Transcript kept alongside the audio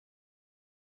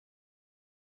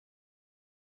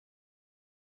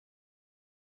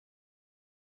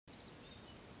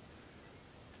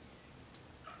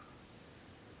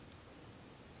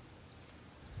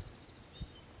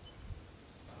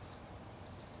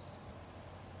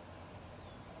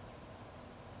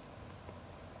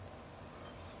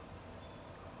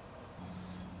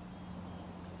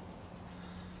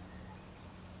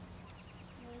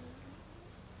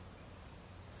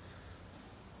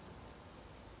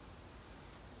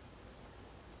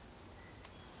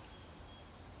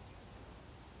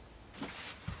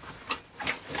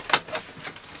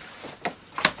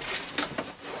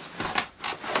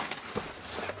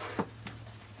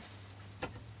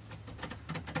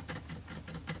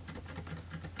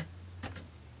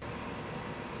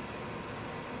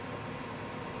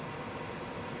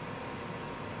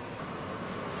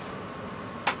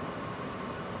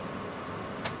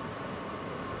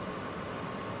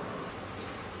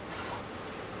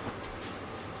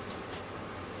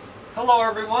Hello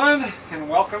everyone, and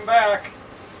welcome back.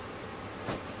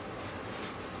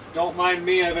 Don't mind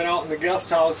me, I've been out in the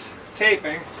guest house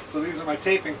taping, so these are my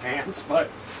taping pants, but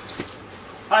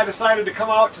I decided to come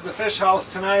out to the fish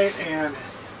house tonight, and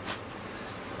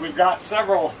we've got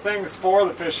several things for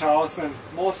the fish house, and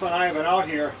Melissa and I have been out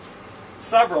here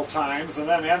several times and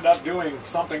then end up doing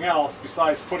something else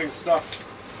besides putting stuff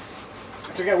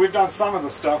together. We've done some of the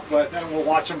stuff, but then we'll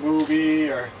watch a movie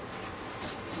or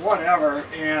whatever,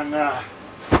 and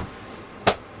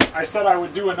I said I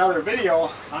would do another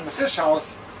video on the fish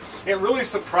house. It really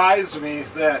surprised me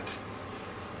that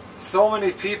so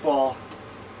many people,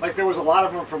 like there was a lot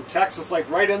of them from Texas, like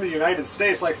right in the United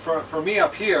States. Like for me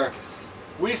up here,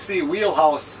 we see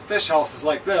wheelhouse fish houses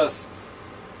like this.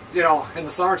 You know, in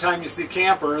the summertime you see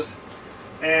campers,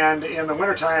 and in the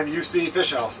wintertime you see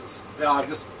fish houses.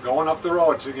 Just going up the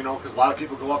road to, you know, because a lot of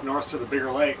people go up north to the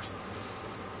bigger lakes.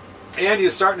 And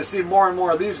you're starting to see more and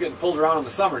more of these getting pulled around in the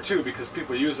summer too, because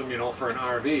people use them, you know, for an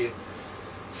RV.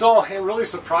 So it really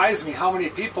surprised me how many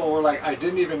people were like, I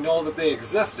didn't even know that they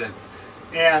existed.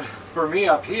 And for me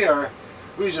up here,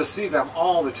 we just see them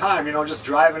all the time. You know, just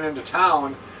driving into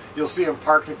town, you'll see them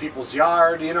parked in people's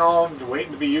yard, you know,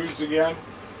 waiting to be used again.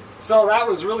 So that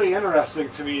was really interesting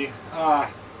to me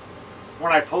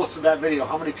when I posted that video,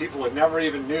 how many people had never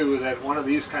even knew that one of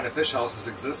these kind of fish houses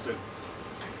existed.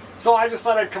 So I just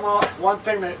thought I'd come out. One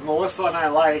thing that Melissa and I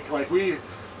like we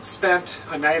spent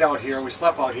a night out here, we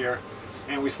slept out here,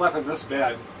 and we slept in this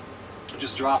bed. We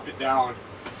just dropped it down.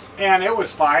 And it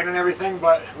was fine and everything,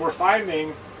 but we're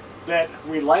finding that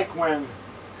we like when,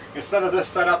 instead of this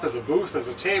set up as a booth, as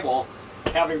a table,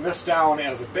 having this down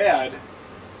as a bed,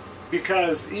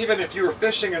 because even if you were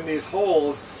fishing in these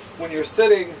holes, when you're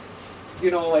sitting, you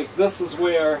know, like this is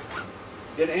where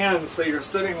it ends, so you're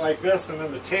sitting like this and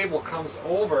then the table comes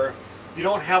over, you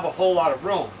don't have a whole lot of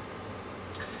room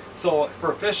so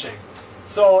for fishing.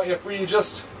 So if we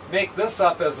just make this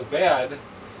up as a bed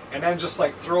and then just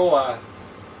like throw a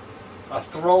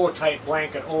throw type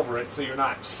blanket over it so you're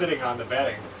not sitting on the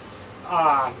bedding,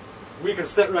 we can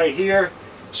sit right here.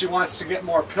 She wants to get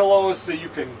more pillows so you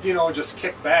can, you know, just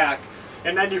kick back,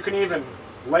 and then you can even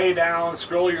lay down,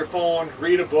 scroll your phone,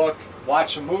 read a book,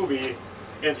 watch a movie,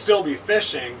 and still be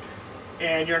fishing,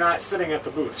 and you're not sitting at the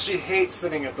booth. She hates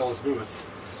sitting at those booths.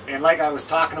 And like I was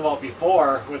talking about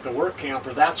before with the work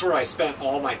camper, that's where I spent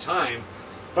all my time.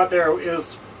 But there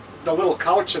is the little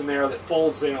couch in there that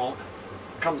folds, you know,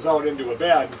 comes out into a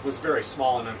bed, was very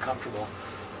small and uncomfortable.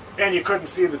 And you couldn't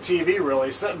see the TV really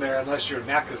sitting there unless your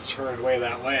neck is turned way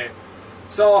that way.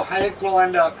 So I think we'll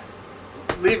end up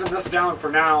leaving this down for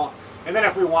now. And then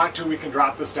if we want to, we can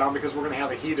drop this down because we're going to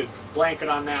have a heated blanket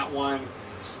on that one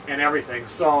and everything.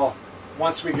 So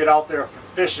once we get out there for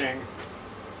fishing,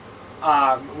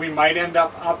 we might end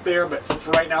up there, but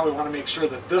for right now we want to make sure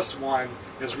that this one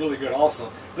is really good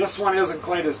also. This one isn't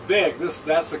quite as big.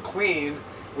 That's a queen,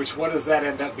 which what does that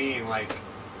end up being, like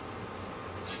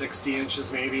 60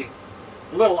 inches maybe?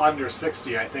 A little under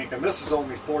 60 I think, and this is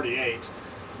only 48,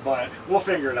 but we'll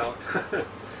figure it out.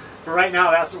 For right now,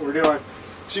 that's what we're doing.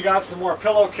 She got some more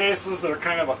pillowcases that are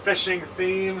kind of a fishing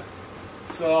theme,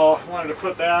 so I wanted to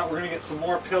put that. We're going to get some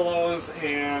more pillows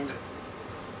and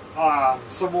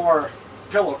some more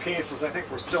pillowcases. I think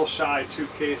we're still shy 2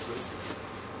 cases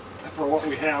for what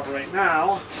we have right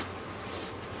now.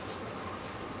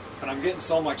 But I'm getting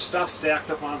so much stuff stacked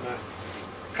up on the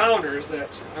counters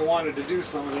that I wanted to do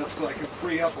some of this so I can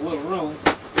free up a little room.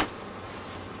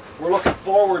 We're looking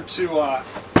forward to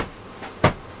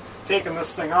taking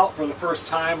this thing out for the first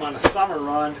time on a summer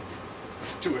run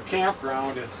to a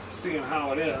campground and seeing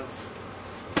how it is.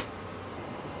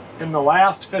 In the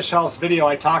last fish house video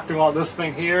I talked about this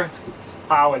thing here,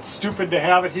 how it's stupid to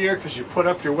have it here because you put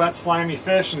up your wet slimy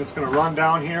fish and it's going to run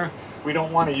down here. We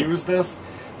don't want to use this,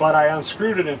 but I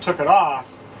unscrewed it and took it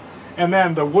off, and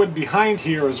then the wood behind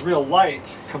here is real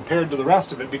light compared to the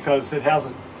rest of it because it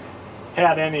hasn't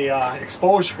had any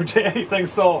exposure to anything,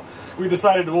 so we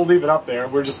decided we'll leave it up there.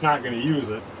 We're just not going to use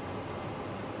it.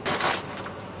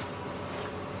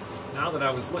 Now that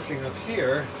I was looking up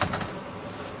here,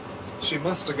 she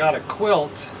must have got a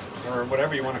quilt, or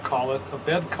whatever you want to call it, a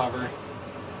bed cover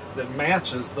that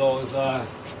matches those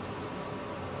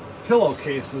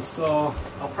pillowcases. So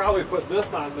I'll probably put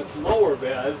this on this lower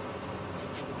bed.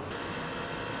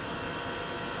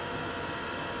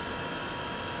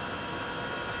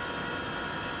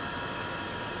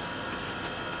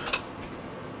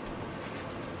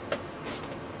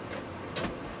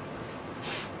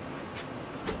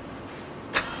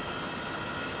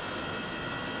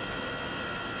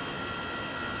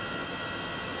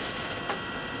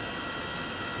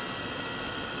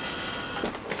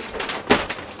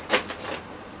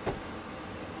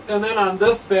 And then on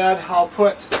this bed, I'll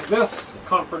put this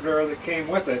comforter that came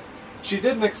with it. She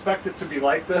didn't expect it to be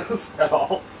like this at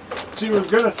all. She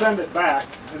was going to send it back.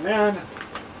 And then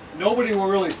nobody will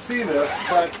really see this,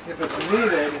 but if it's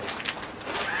needed,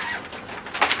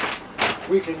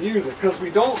 we can use it. Because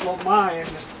we don't mind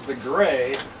the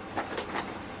gray.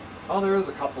 Oh, there is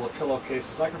a couple of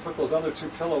pillowcases. I can put those other two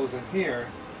pillows in here.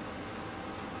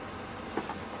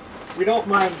 We don't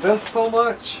mind this so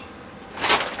much.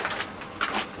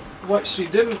 What she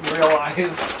didn't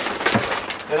realize,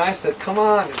 and I said, come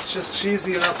on, it's just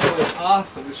cheesy enough so it's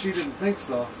awesome, but she didn't think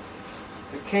so.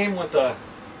 It came with a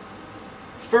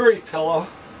furry pillow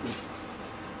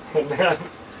and then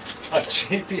a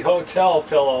cheapy hotel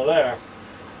pillow there.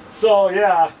 So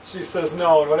yeah, she says,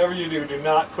 no, whatever you do, do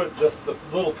not put the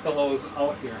little pillows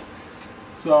out here.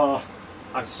 So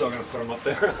I'm still going to put them up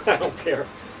there. I don't care.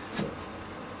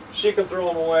 She can throw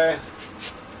them away.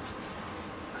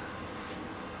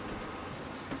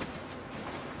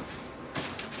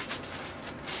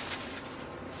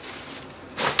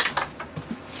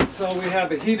 So we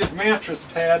have a heated mattress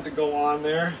pad to go on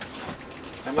there.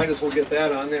 I might as well get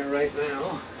that on there right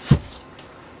now.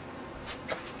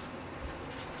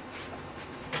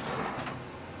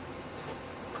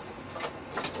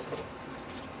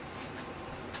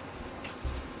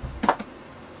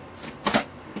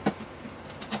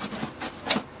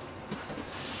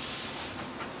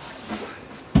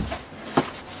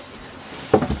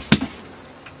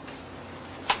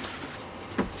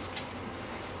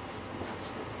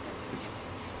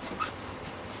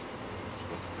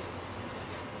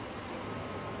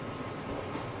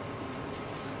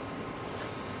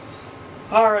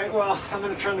 Alright, well, I'm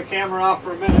going to turn the camera off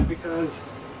for a minute because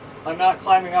I'm not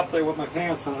climbing up there with my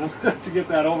pants on to get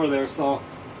that over there, so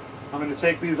I'm going to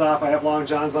take these off. I have long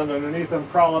johns underneath them,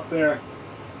 crawl up there,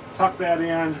 tuck that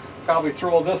in, probably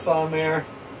throw this on there,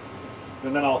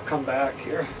 and then I'll come back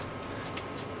here.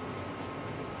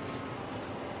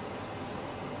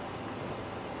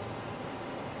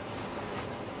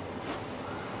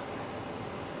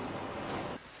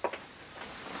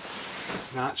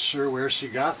 Not sure where she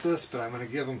got this, but I'm going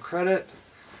to give them credit.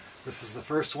 This is the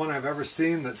first one I've ever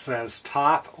seen that says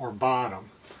top or bottom.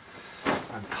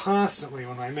 I'm constantly,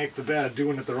 when I make the bed,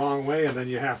 doing it the wrong way, and then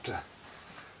you have to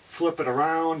flip it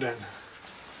around, and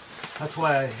that's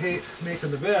why I hate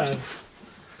making the bed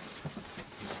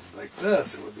like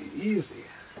this. It would be easy.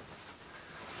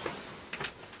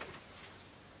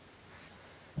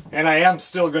 And I am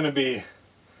still going to be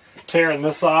tearing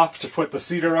this off to put the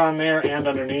cedar on there and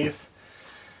underneath.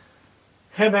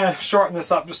 And then shorten this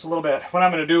up just a little bit. What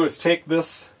I'm going to do is take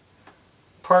this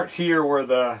part here where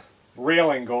the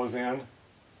railing goes in,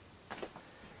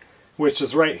 which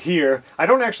is right here. I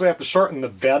don't actually have to shorten the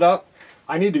bed up.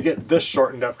 I need to get this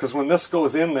shortened up because when this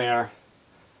goes in there,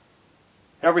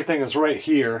 everything is right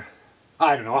here.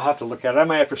 I don't know, I'll have to look at it. I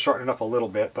might have to shorten it up a little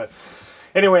bit, but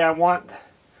anyway, I want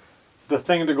the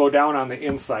thing to go down on the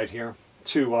inside here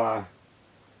to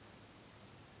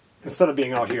instead of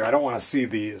being out here. I don't want to see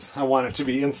these. I want it to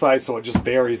be inside so it just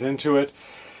buries into it.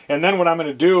 And then what I'm going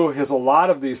to do is a lot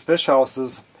of these fish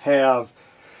houses have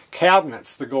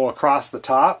cabinets that go across the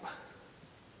top.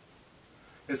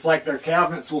 It's like their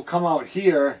cabinets will come out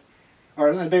here,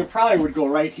 or they probably would go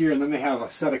right here, and then they have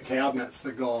a set of cabinets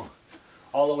that go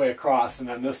all the way across, and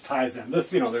then this ties in.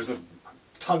 This, you know, there's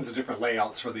tons of different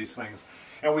layouts for these things.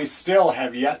 And we still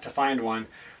have yet to find one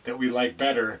that we like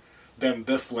better than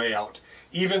this layout.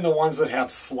 Even the ones that have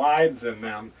slides in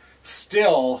them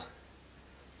still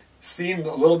seem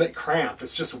a little bit cramped.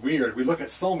 It's just weird. We look at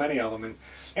so many of them. And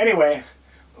anyway,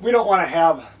 we don't want to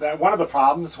have that. One of the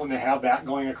problems when they have that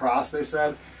going across, they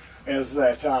said, is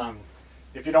that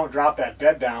if you don't drop that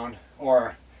bed down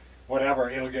or whatever,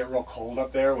 it'll get real cold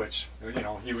up there, which, you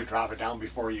know, you would drop it down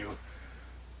before you...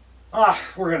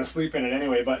 we're going to sleep in it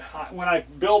anyway. But when I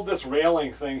build this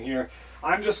railing thing here,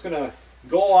 I'm just going to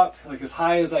go up like as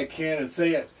high as I can and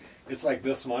say it's like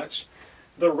this much.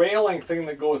 The railing thing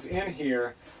that goes in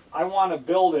here, I want to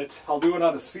build it, I'll do it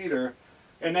out of cedar,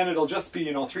 and then it'll just be,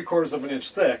 you know, 3/4 of an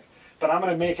inch thick, but I'm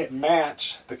going to make it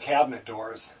match the cabinet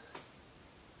doors.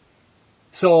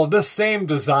 So this same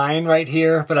design right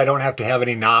here, but I don't have to have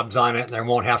any knobs on it, and there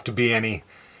won't have to be any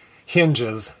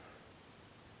hinges.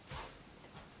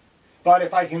 But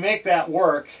if I can make that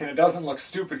work, and it doesn't look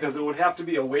stupid because it would have to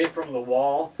be away from the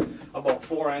wall, about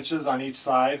 4 inches on each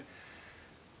side.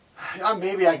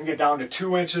 Maybe I can get down to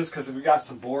 2 inches because we got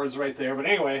some boards right there. But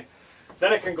anyway,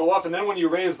 then it can go up, and then when you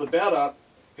raise the bed up,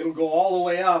 it'll go all the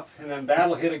way up, and then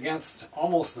that'll hit against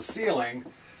almost the ceiling,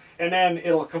 and then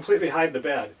it'll completely hide the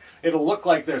bed. It'll look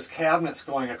like there's cabinets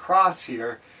going across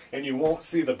here, and you won't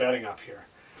see the bedding up here.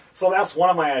 So that's one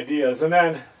of my ideas. And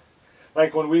then,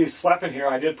 like when we slept in here,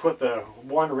 I did put the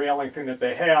one railing thing that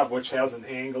they have, which has an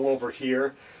angle over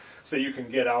here, so you can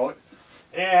get out.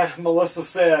 And Melissa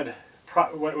said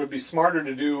what would be smarter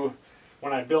to do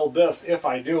when I build this, if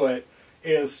I do it,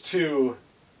 is to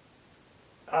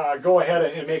go ahead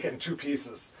and make it in 2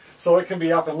 pieces. So it can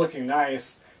be up and looking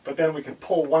nice, but then we can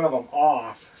pull one of them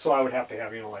off. So I would have to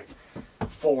have, you know, like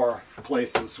 4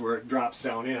 places where it drops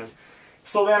down in.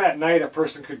 So then at night a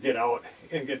person could get out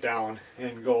and get down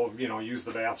and go, you know, use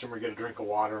the bathroom or get a drink of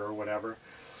water or whatever.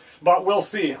 But we'll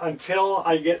see. Until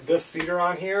I get this cedar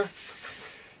on here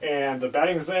and the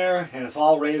bedding's there and it's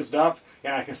all raised up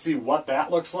and I can see what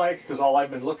that looks like, because all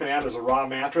I've been looking at is a raw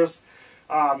mattress,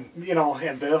 you know,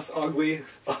 and this ugly,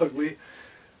 ugly,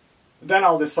 then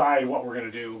I'll decide what we're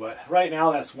going to do. But right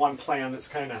now that's one plan that's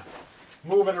kind of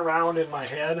moving around in my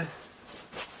head.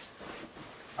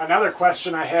 Another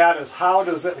question I had is, how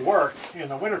does it work in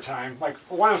the wintertime? Like,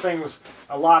 one of the things,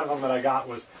 a lot of them that I got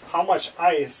was, how much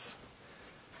ice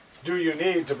do you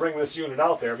need to bring this unit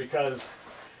out there? Because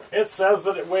it says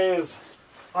that it weighs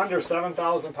under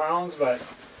 7,000 pounds, but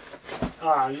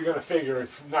you're going to figure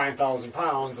 9,000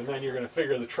 pounds, and then you're going to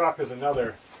figure the truck is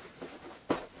another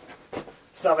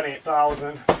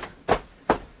 7,000-8,000.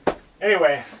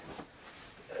 Anyway,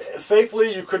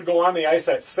 safely you could go on the ice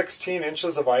at 16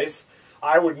 inches of ice.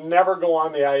 I would never go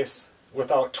on the ice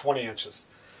without 20 inches.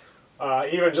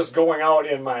 Even just going out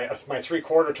in my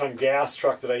 3/4 ton gas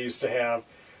truck that I used to have,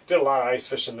 did a lot of ice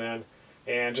fishing then,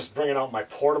 and just bringing out my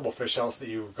portable fish house that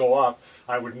you go up,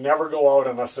 I would never go out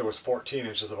unless there was 14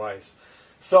 inches of ice.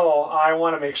 So I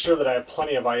want to make sure that I have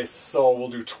plenty of ice, so we'll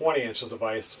do 20 inches of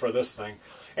ice for this thing.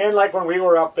 And like when we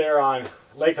were up there on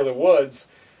Lake of the Woods,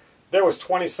 there was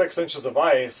 26 inches of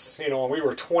ice, you know, and we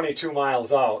were 22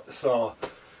 miles out. So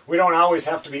we don't always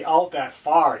have to be out that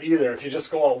far either. If you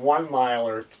just go out 1 mile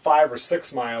or 5 or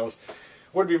 6 miles, it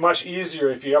would be much easier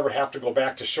if you ever have to go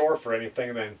back to shore for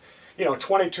anything than, you know,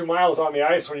 22 miles on the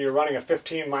ice when you're running a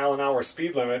 15-mile-an-hour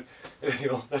speed limit. You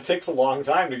know, that takes a long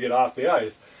time to get off the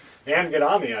ice and get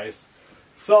on the ice.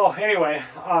 So anyway,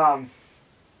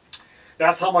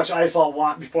 that's how much ice I'll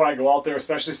want before I go out there,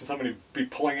 especially since I'm going to be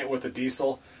pulling it with a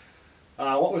diesel.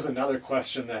 What was another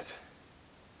question that...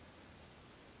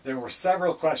 There were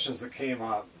several questions that came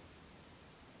up.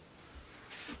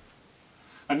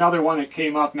 Another one that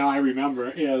came up, now I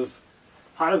remember, is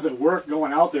how does it work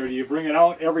going out there? Do you bring it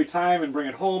out every time and bring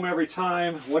it home every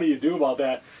time? What do you do about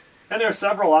that? And there are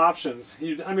several options.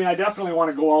 I mean, I definitely want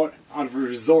to go out on a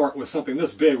resort with something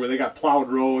this big where they got plowed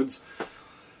roads.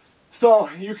 So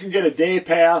you can get a day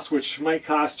pass, which might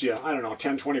cost you, I don't know,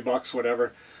 10, 20 bucks,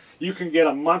 whatever. You can get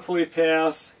a monthly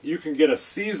pass. You can get a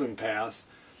season pass.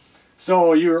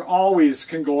 So you always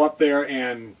can go up there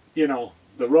and, you know,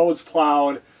 the road's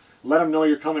plowed, let them know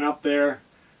you're coming up there.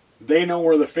 They know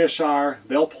where the fish are.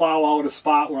 They'll plow out a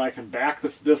spot where I can back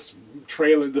this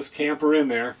trailer, this camper in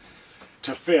there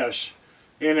to fish.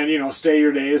 And then, you know, stay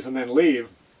your days and then leave.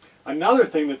 Another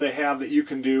thing that they have that you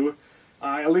can do,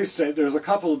 at least there's a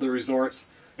couple of the resorts,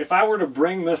 if I were to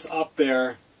bring this up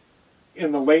there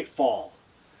in the late fall,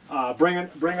 bring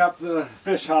up the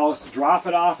fish house, drop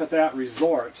it off at that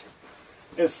resort,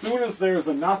 as soon as there's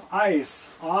enough ice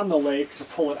on the lake to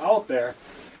pull it out there,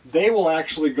 they will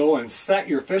actually go and set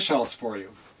your fish house for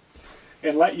you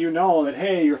and let you know that,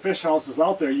 hey, your fish house is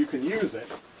out there, you can use it.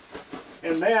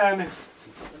 And then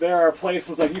there are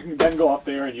places like you can then go up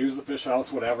there and use the fish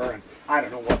house, whatever, and I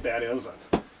don't know what that is,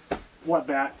 what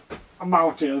that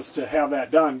amount is to have that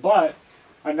done. But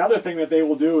another thing that they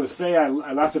will do is, say I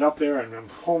left it up there and I'm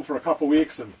home for a couple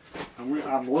weeks, and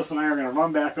Melissa and I are going to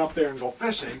run back up there and go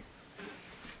fishing.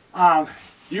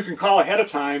 You can call ahead of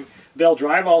time. They'll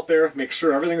drive out there, make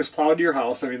sure everything is plowed to your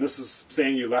house. I mean, this is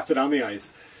saying you left it on the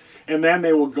ice. And then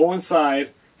they will go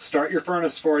inside, start your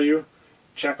furnace for you,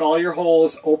 check all your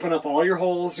holes, open up all your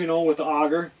holes, you know, with the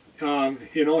auger,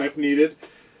 you know, if needed.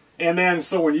 And then,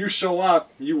 so when you show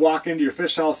up, you walk into your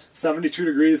fish house, 72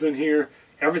 degrees in here,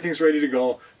 everything's ready to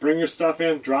go. Bring your stuff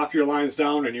in, drop your lines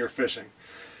down, and you're fishing.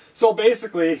 So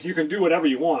basically, you can do whatever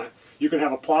you want. You can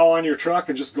have a plow on your truck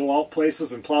and just go out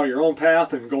places and plow your own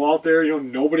path and go out there. You know,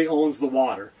 nobody owns the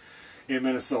water in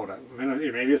Minnesota.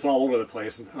 Maybe it's all over the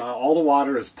place. All the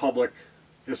water is public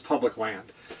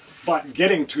land. But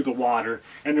getting to the water,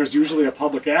 and there's usually a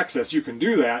public access, you can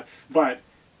do that, but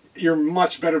you're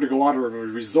much better to go out to a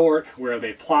resort where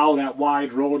they plow that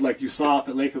wide road like you saw up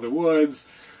at Lake of the Woods,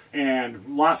 and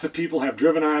lots of people have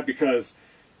driven on it, because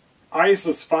ice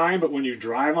is fine, but when you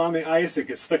drive on the ice, it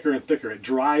gets thicker and thicker. It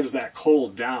drives that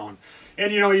cold down.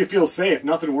 And, you know, you feel safe.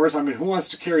 Nothing worse. I mean, who wants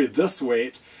to carry this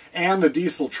weight and a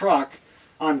diesel truck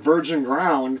on virgin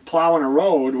ground plowing a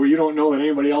road where you don't know that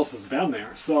anybody else has been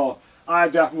there. So I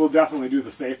will definitely do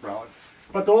the safe route.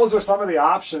 But those are some of the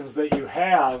options that you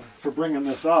have for bringing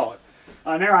this out.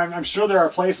 There, I'm sure there are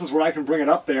places where I can bring it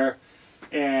up there,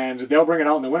 and they'll bring it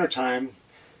out in the wintertime,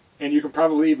 and you can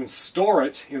probably even store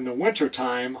it in the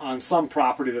wintertime on some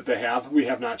property that they have. We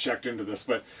have not checked into this,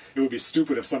 but it would be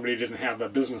stupid if somebody didn't have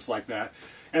that business like that.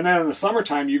 And then in the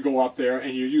summertime, you go up there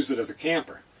and you use it as a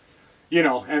camper. You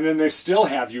know, and then they still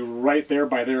have you right there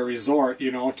by their resort,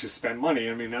 you know, to spend money.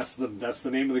 I mean, that's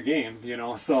the name of the game, you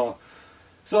know. So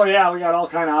yeah, we got all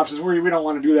kind of options. We don't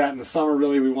want to do that in the summer,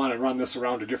 really. We want to run this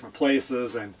around to different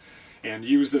places and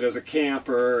use it as a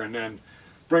camper, and then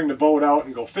bring the boat out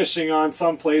and go fishing on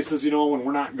some places, you know, when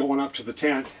we're not going up to the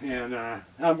tent. And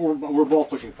we're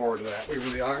both looking forward to that. We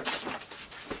really are.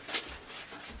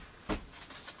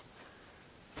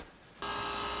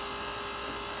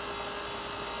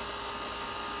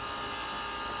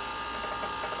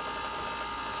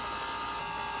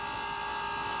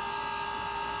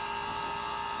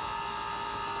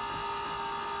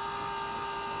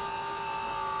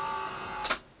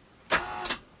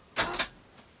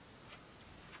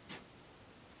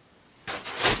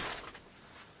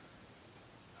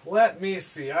 Let me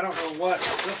see. I don't know what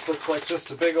this looks like. Just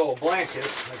a big old blanket.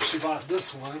 Like she bought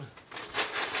this one.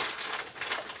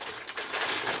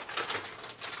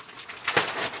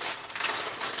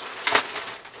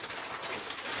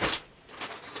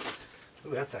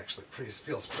 Ooh, that's actually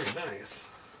feels pretty nice.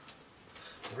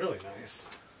 Really nice.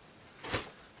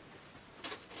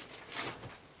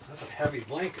 That's a heavy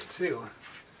blanket too.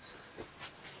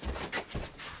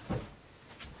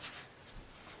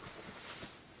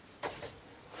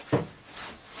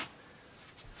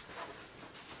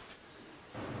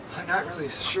 Not really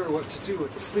sure what to do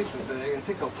with the sleeping bag. I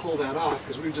think I'll pull that off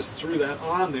because we just threw that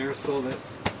on there so that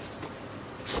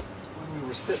when we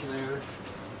were sitting there,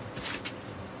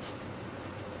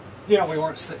 you know, we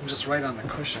weren't sitting just right on the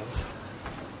cushions.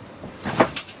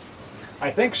 I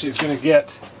think she's going to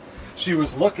get, she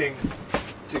was looking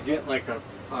to get like a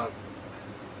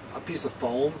piece of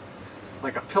foam,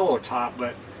 like a pillow top,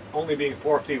 but only being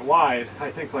 4 feet wide.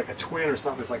 I think like a twin or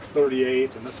something is like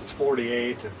 38 and this is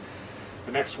 48. And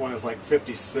the next one is like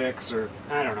 56, or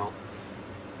I don't know.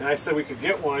 And I said we could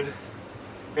get one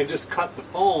and just cut the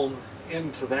foam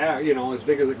into that, you know, as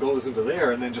big as it goes into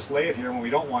there, and then just lay it here when we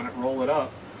don't want it, roll it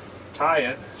up, tie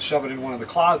it, shove it in one of the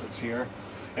closets here,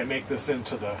 and make this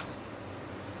into the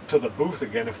booth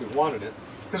again if we wanted it.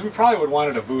 Because we probably would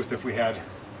wanted a booth if we had,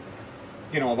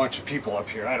 you know, a bunch of people up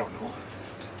here. I don't know.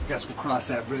 I guess we'll cross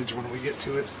that bridge when we get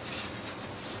to it.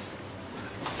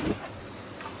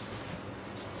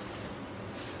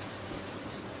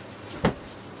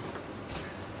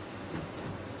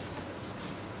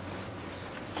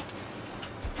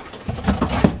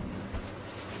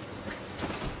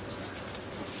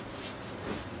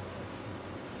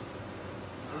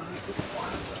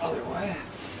 Other way.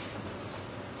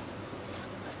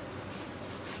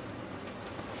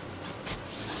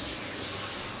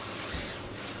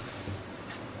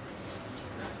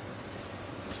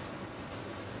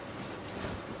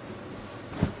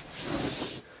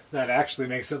 That actually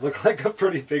makes it look like a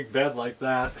pretty big bed like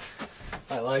that.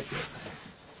 I like it.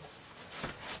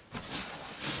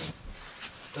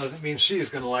 Doesn't mean she's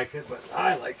gonna like it, but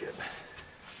I like it.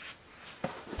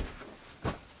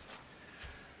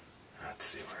 Let's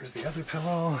see, where's the other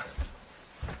pillow?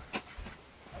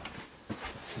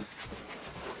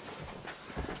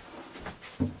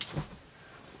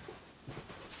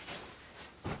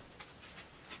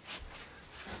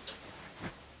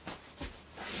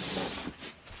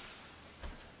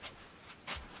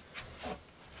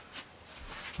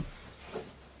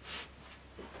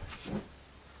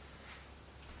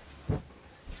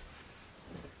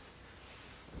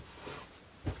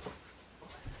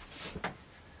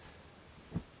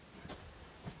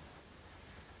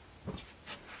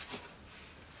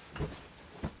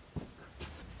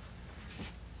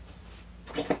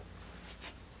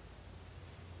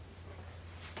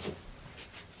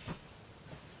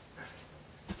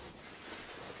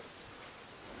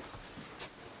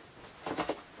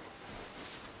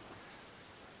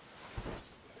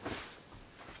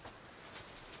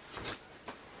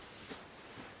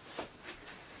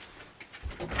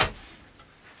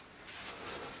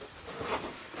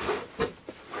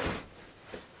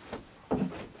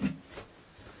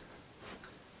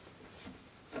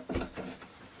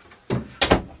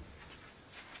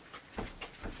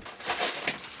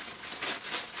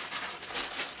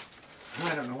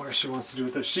 I don't know what she wants to do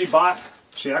with this.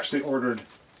 She actually ordered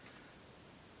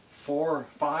 4 or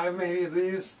 5 maybe of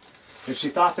these. and she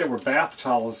thought they were bath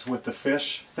towels with the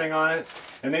fish thing on it,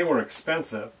 and they were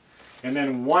expensive. And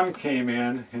then one came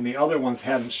in and the other ones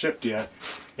hadn't shipped yet,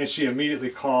 and she immediately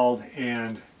called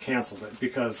and canceled it,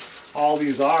 because all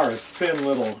these are is thin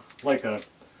little, like a,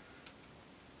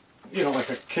 you know, like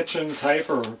a kitchen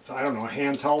type, or I don't know, a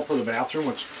hand towel for the bathroom,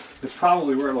 which is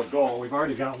probably where it'll go. We've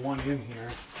already got one in here.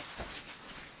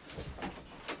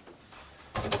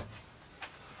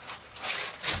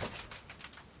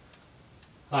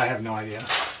 I have no idea.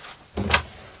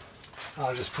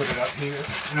 I'll just put it up here.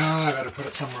 No, I gotta put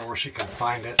it somewhere where she can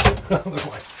find it.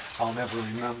 Otherwise, I'll never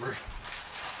remember.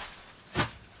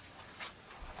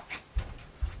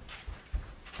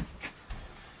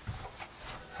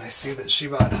 I see that she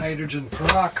bought hydrogen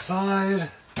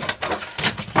peroxide.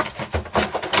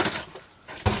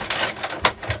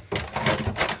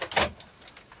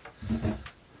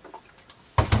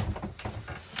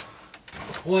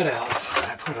 What else?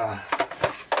 I put a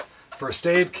first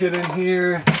aid kit in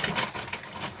here.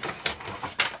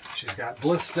 She's got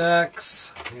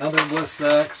Blistex, another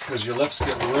Blistex, because your lips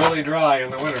get really dry in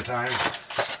the wintertime.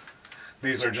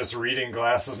 These are just reading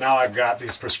glasses. Now I've got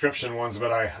these prescription ones,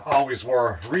 but I always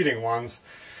wore reading ones.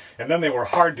 And then they were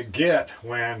hard to get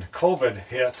when COVID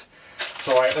hit.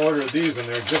 So I ordered these, and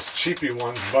they're just cheapy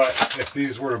ones, but if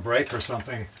these were to break or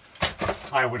something,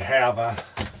 I would have a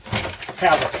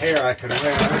pair I could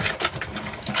wear.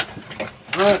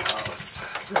 What else?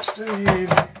 First aid.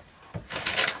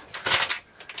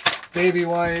 Baby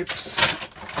wipes.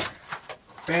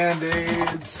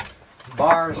 Band-aids.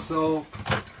 Bar soap.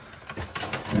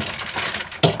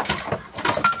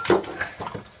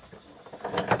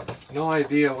 No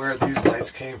idea where these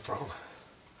lights came from.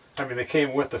 I mean, they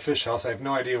came with the fish house. I have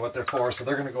no idea what they're for, so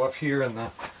they're going to go up here in the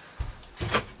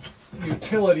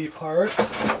utility part.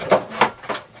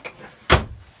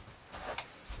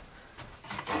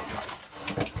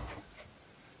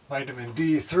 Vitamin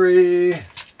D3.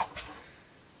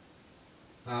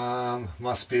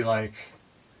 Must be like,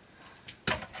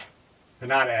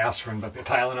 not aspirin, but the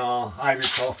Tylenol,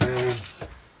 ibuprofen.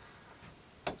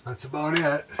 That's about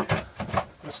it.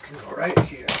 This can go right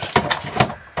here.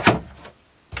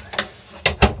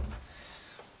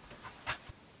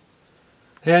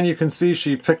 And you can see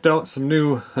she picked out some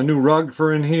a new rug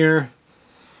for in here,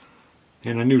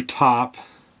 and a new top.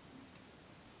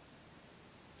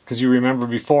 Because you remember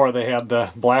before they had the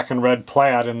black and red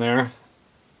plaid in there.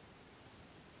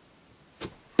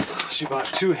 She bought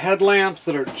 2 headlamps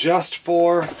that are just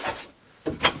for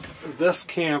this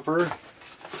camper.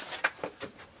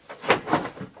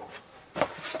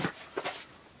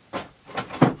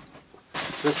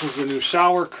 This is the new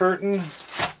shower curtain.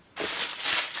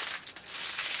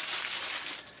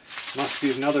 Must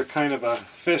be another kind of a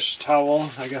fish towel.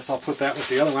 I guess I'll put that with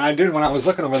the other one. I did when I was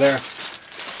looking over there.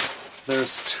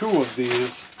 There's 2 of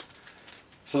these.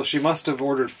 So she must have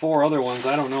ordered 4 other ones.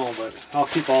 I don't know, but I'll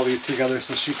keep all these together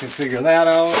so she can figure that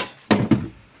out.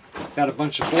 Got a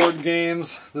bunch of board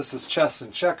games. This is chess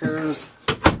and checkers.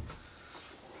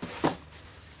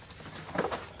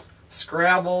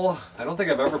 Scrabble. I don't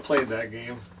think I've ever played that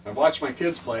game. I've watched my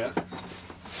kids play it.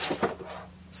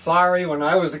 Sorry, when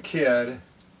I was a kid,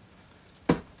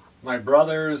 my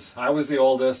brothers, I was the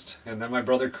oldest, and then my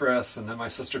brother Chris, and then my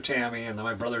sister Tammy, and then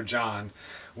my brother John.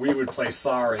 We would play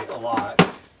Sorry a lot.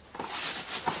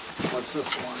 What's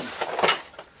this one?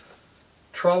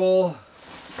 Trouble.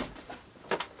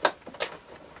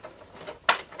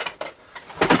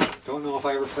 Don't know if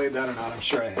I ever played that or not. I'm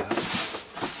sure I have.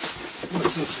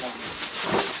 What's this one?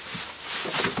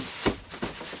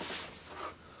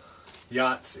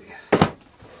 Yahtzee.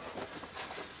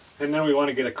 And then we want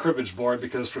to get a cribbage board,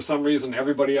 because for some reason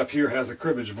everybody up here has a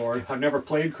cribbage board. I've never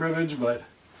played cribbage, but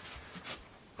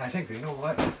I think, you know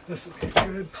what, this would be a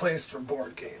good place for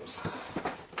board games.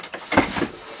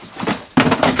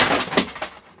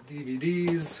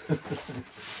 DVDs.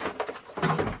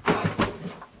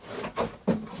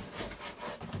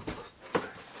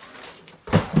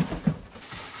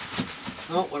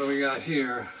 Oh, what do we got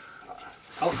here?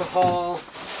 Alcohol,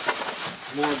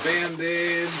 more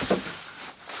Band-Aids,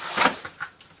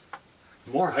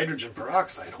 more hydrogen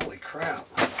peroxide, holy crap.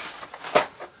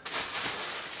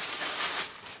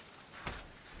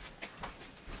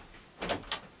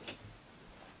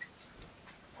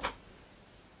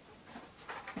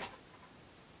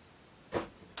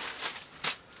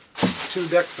 Two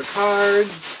decks of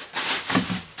cards.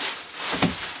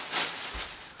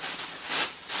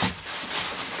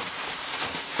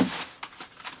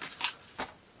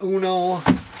 Uno.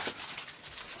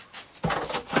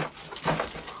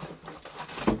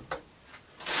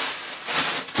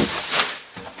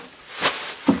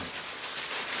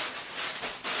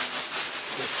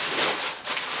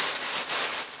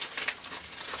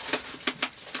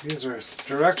 These are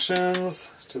directions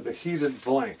to the heated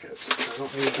blanket. I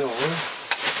don't need those.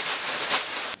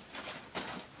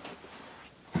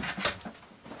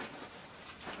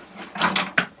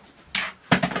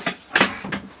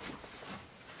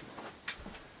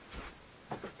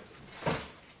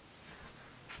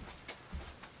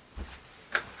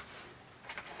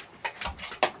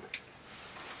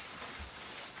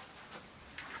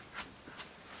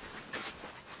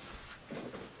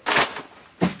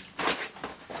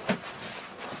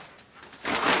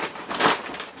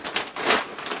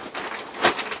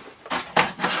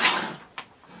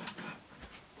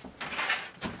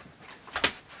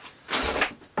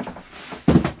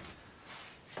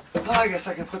 I guess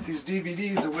I can put these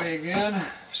DVDs away again.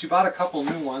 She bought a couple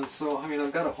new ones, so I mean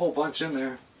I've got a whole bunch in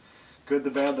there. Good,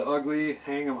 the Bad, the Ugly,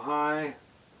 Hang 'em High,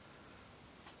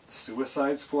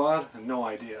 Suicide Squad, I have no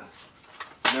idea.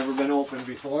 Never been opened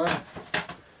before.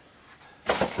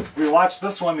 We watched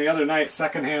this one the other night,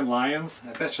 Secondhand Lions.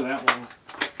 I bet you that one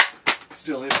is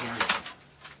still in here.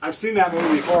 I've seen that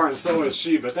movie before and so has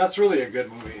she, but that's really a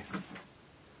good movie.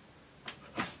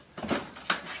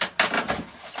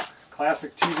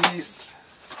 Classic TV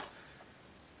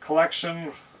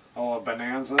collection. Oh, a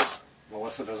Bonanza.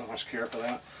 Melissa doesn't much care for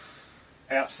that.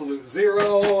 Absolute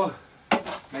Zero.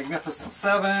 Magnificent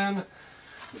Seven.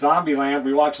 Zombieland.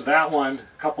 We watched that one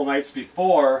a couple nights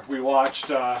before we watched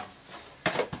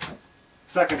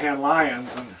Secondhand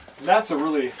Lions, and that's a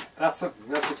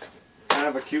kind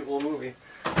of a cute little movie.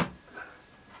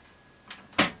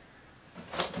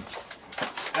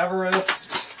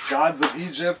 Everest. Gods of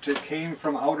Egypt, It Came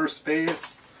from Outer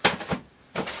Space.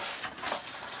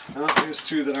 Oh, here's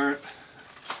two that aren't.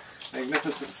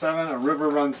 Magnificent Seven, A River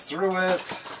Runs Through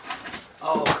It.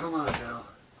 Oh, come on now.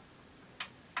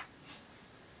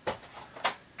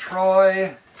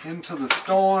 Troy, Into the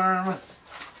Storm.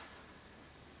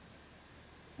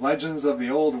 Legends of the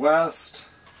Old West.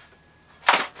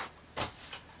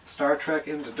 Star Trek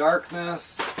Into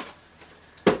Darkness.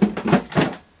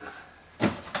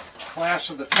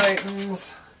 Clash of the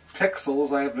Titans,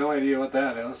 Pixels, I have no idea what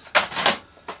that is.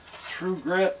 True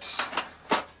Grit,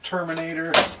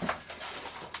 Terminator.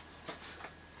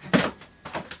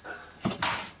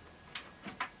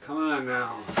 Come on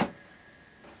now.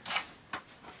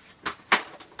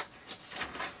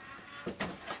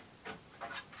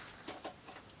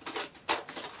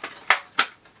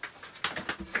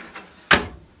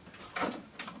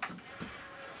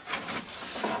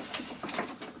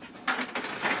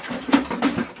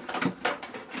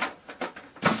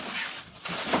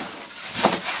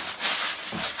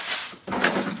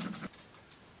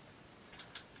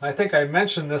 I think I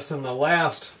mentioned this in the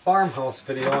last farmhouse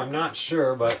video, I'm not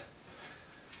sure, but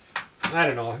I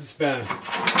don't know, it's been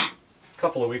a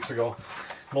couple of weeks ago.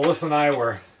 Melissa and I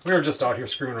were just out here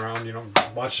screwing around, you know,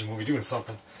 watching a movie, doing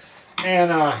something.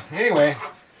 And anyway,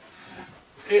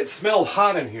 it smelled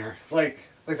hot in here. Like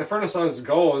the furnace always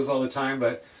goes all the time,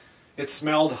 but it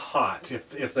smelled hot,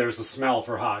 if there's a smell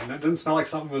for hot. And it didn't smell like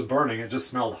something was burning, it just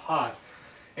smelled hot.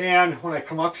 And when I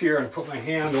come up here and put my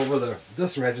hand over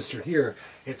this register here,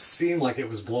 it seemed like it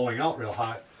was blowing out real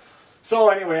hot. So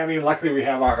anyway, I mean, luckily we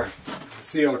have our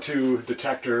CO2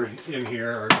 detector in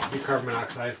here, or carbon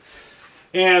monoxide.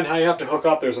 And I have to hook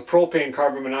up, there's a propane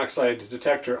carbon monoxide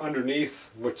detector underneath,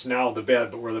 which now the bed,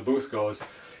 but where the booth goes,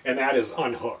 and that is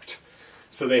unhooked.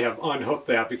 So they have unhooked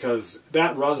that because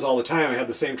that runs all the time. I had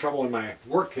the same trouble in my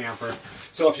work camper.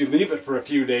 So if you leave it for a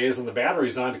few days and the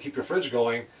battery's on to keep your fridge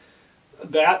going,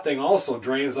 that thing also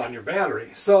drains on your battery.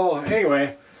 So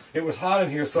anyway, it was hot in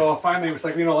here, so finally it was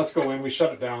like, you know, let's go in. We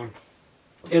shut it down.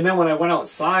 And then when I went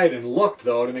outside and looked,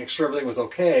 though, to make sure everything was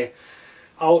okay,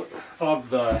 out of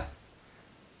the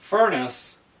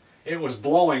furnace, it was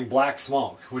blowing black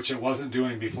smoke, which it wasn't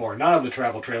doing before. None of the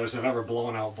travel trailers have ever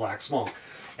blown out black smoke.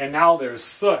 And now there's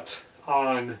soot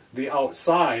on the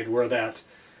outside where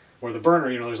the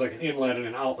burner, you know, there's like an inlet and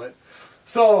an outlet.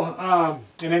 So,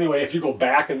 and anyway, if you go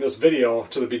back in this video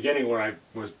to the beginning where I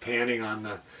was panning on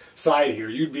the side here,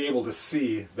 you'd be able to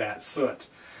see that soot.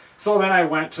 So then I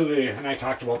went to and I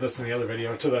talked about this in the other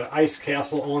video, to the Ice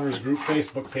Castle Owners Group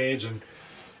Facebook page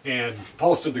and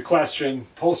posted the question,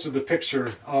 posted the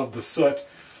picture of the soot,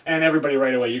 and everybody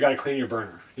right away, you got to clean your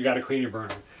burner. You got to clean your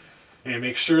burner. And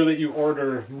make sure that you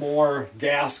order more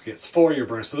gaskets for your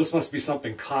burner. So this must be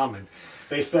something common.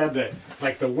 They said that,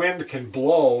 like, the wind can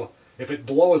blow. If it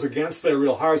blows against there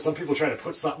real hard, some people try to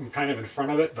put something kind of in front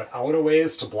of it, but out a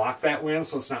ways to block that wind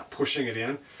so it's not pushing it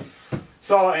in.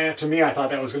 So, and to me, I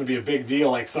thought that was going to be a big deal.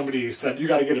 Like, somebody said, you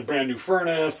got to get a brand new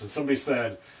furnace, and somebody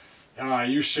said,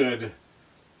 you should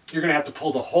you're going to have to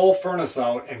pull the whole furnace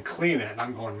out and clean it. And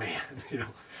I'm going, man, you know.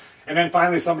 And then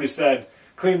finally somebody said,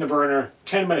 clean the burner,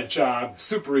 10-minute job,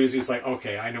 super easy. It's like,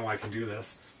 okay, I know I can do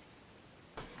this.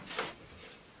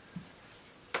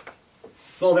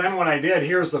 So then when I did,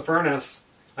 here's the furnace.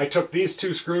 I took these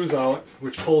 2 screws out,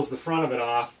 which pulls the front of it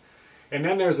off. And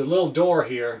then there's a little door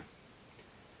here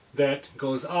that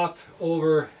goes up,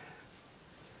 over,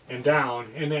 and down.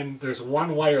 And then there's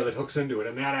one wire that hooks into it.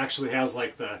 And that actually has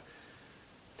like the,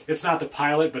 it's not the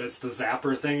pilot, but it's the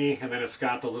zapper thingy. And then it's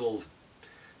got the little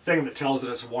thing that tells it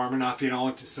it's warm enough, you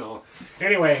know. So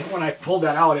anyway, when I pulled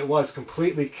that out, it was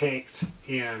completely caked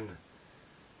in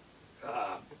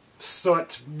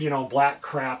soot, you know, black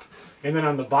crap. And then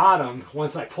on the bottom,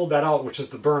 once I pulled that out, which is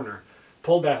the burner,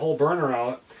 pulled that whole burner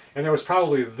out, and there was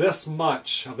probably this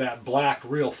much of that black,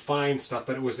 real fine stuff,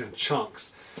 but it was in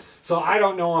chunks. So I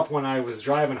don't know if when I was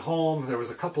driving home, there was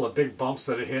a couple of big bumps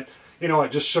that it hit. You know,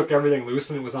 it just shook everything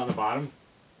loose and it was on the bottom.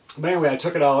 But anyway, I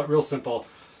took it out, real simple,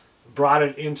 brought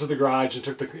it into the garage and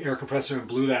took the air compressor and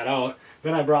blew that out.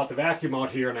 Then I brought the vacuum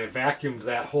out here and I vacuumed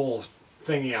that whole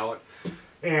thingy out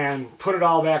and put it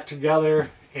all back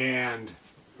together, and it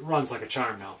runs like a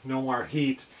charm now. No more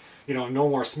heat, you know, no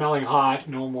more smelling hot,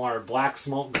 no more black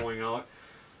smoke going out.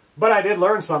 But I did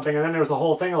learn something, and then there's the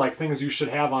whole thing of like things you should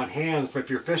have on hand for if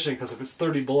you're fishing, because if it's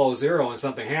 30 below zero and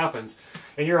something happens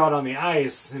and you're out on the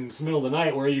ice and it's the middle of the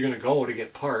night, where are you going to go to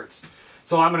get parts?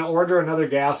 So I'm going to order another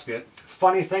gasket.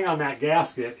 Funny thing on that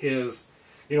gasket is,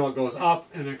 you know, it goes up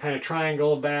and then kind of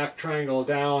triangle back, triangle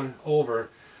down, over,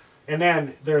 and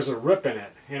then there's a rip in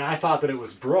it. And I thought that it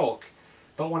was broke,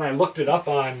 but when I looked it up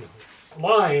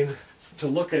online to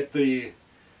look at the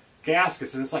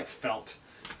gaskets, and it's like felt,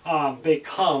 they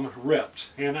come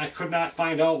ripped, and I could not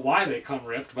find out why they come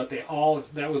ripped, but they all,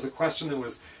 that was a question that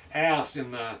was asked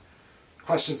in the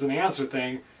questions and answer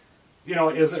thing, you know,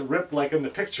 is it ripped like in the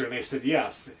picture? And they said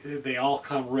yes, they all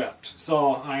come ripped.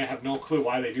 So I have no clue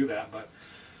why they do that, but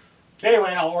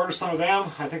anyway, I'll order some of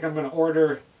them. I think I'm going to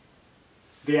order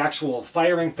the actual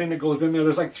firing thing that goes in there.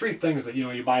 There's like 3 things that, you know,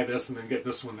 you buy this and then get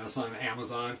this one, this on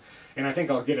Amazon, and I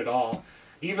think I'll get it all.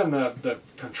 Even the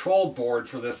control board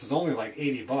for this is only like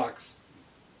 80 bucks,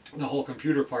 the whole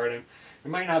computer part, and it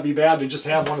might not be bad to just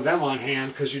have one of them on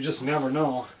hand, because you just never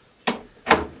know.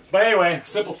 But anyway,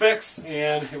 simple fix,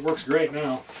 and it works great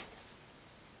now.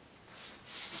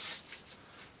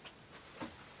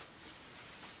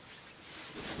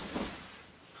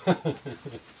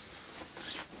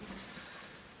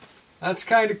 That's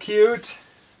kind of cute.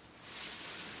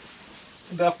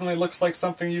 Definitely looks like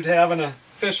something you'd have in a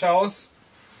fish house.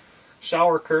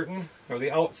 Shower curtain, or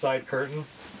the outside curtain.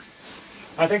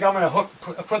 I think I'm going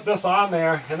to put this on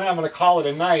there, and then I'm going to call it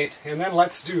a night, and then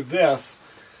let's do this.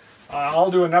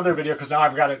 I'll do another video, because now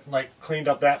I've got it like cleaned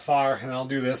up that far, and I'll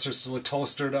do this. There's still a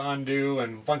toaster to undo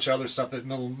and a bunch of other stuff that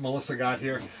Melissa got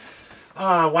here.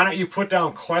 Why don't you put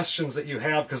down questions that you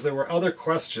have, because there were other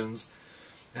questions.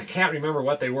 I can't remember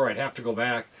what they were. I'd have to go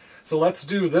back. So let's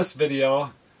do this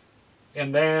video,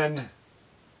 and then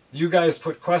you guys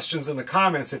put questions in the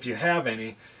comments if you have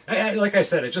any. Like I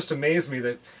said, it just amazed me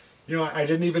that, you know, I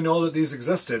didn't even know that these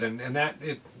existed, and that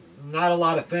not a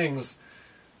lot of things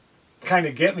kind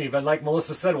of get me. But like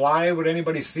Melissa said, why would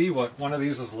anybody see what one of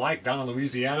these is like down in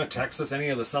Louisiana, Texas, any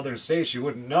of the southern states? You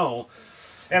wouldn't know.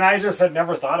 And I just had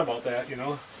never thought about that, you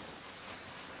know.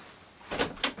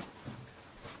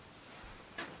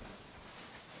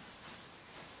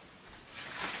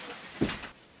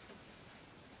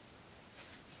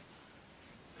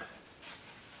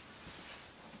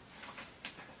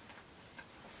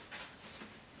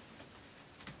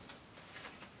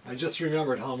 I just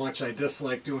remembered how much I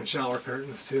dislike doing shower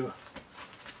curtains too.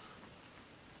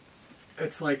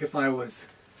 It's like if I was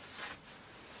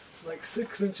like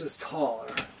 6 inches taller.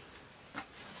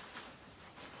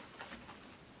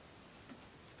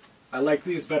 I like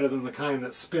these better than the kind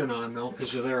that spin on though,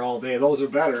 because you're there all day. Those are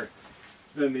better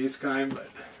than these kind, but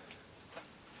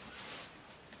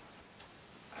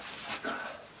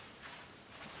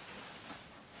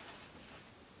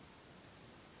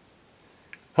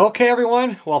okay,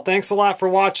 everyone. Well, thanks a lot for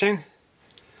watching.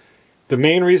 The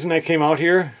main reason I came out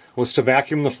here was to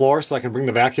vacuum the floor so I can bring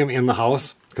the vacuum in the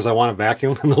house, because I want a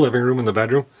vacuum in the living room and the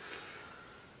bedroom.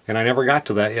 And I never got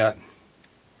to that yet.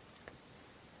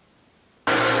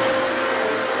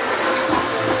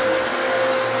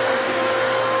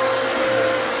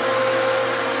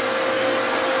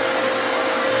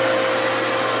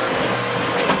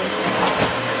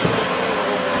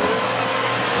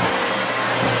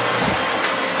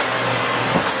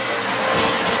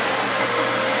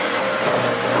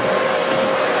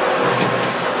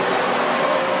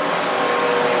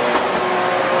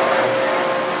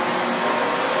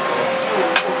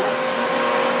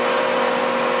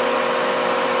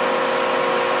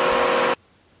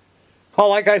 Well,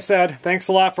 like I said, thanks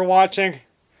a lot for watching.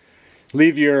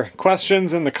 Leave your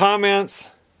questions in the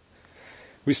comments.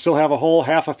 We still have a whole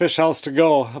half a fish house to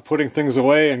go, putting things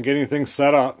away and getting things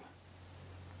set up.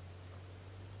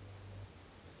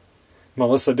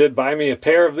 Melissa did buy me a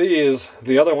pair of these.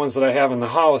 The other ones that I have in the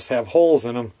house have holes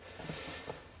in them.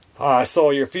 So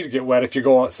your feet get wet if you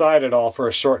go outside at all for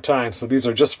a short time. So these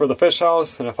are just for the fish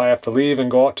house, and if I have to leave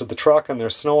and go out to the truck and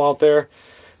there's snow out there,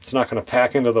 it's not going to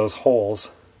pack into those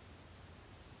holes.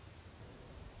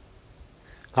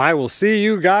 I will see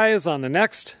you guys on the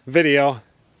next video.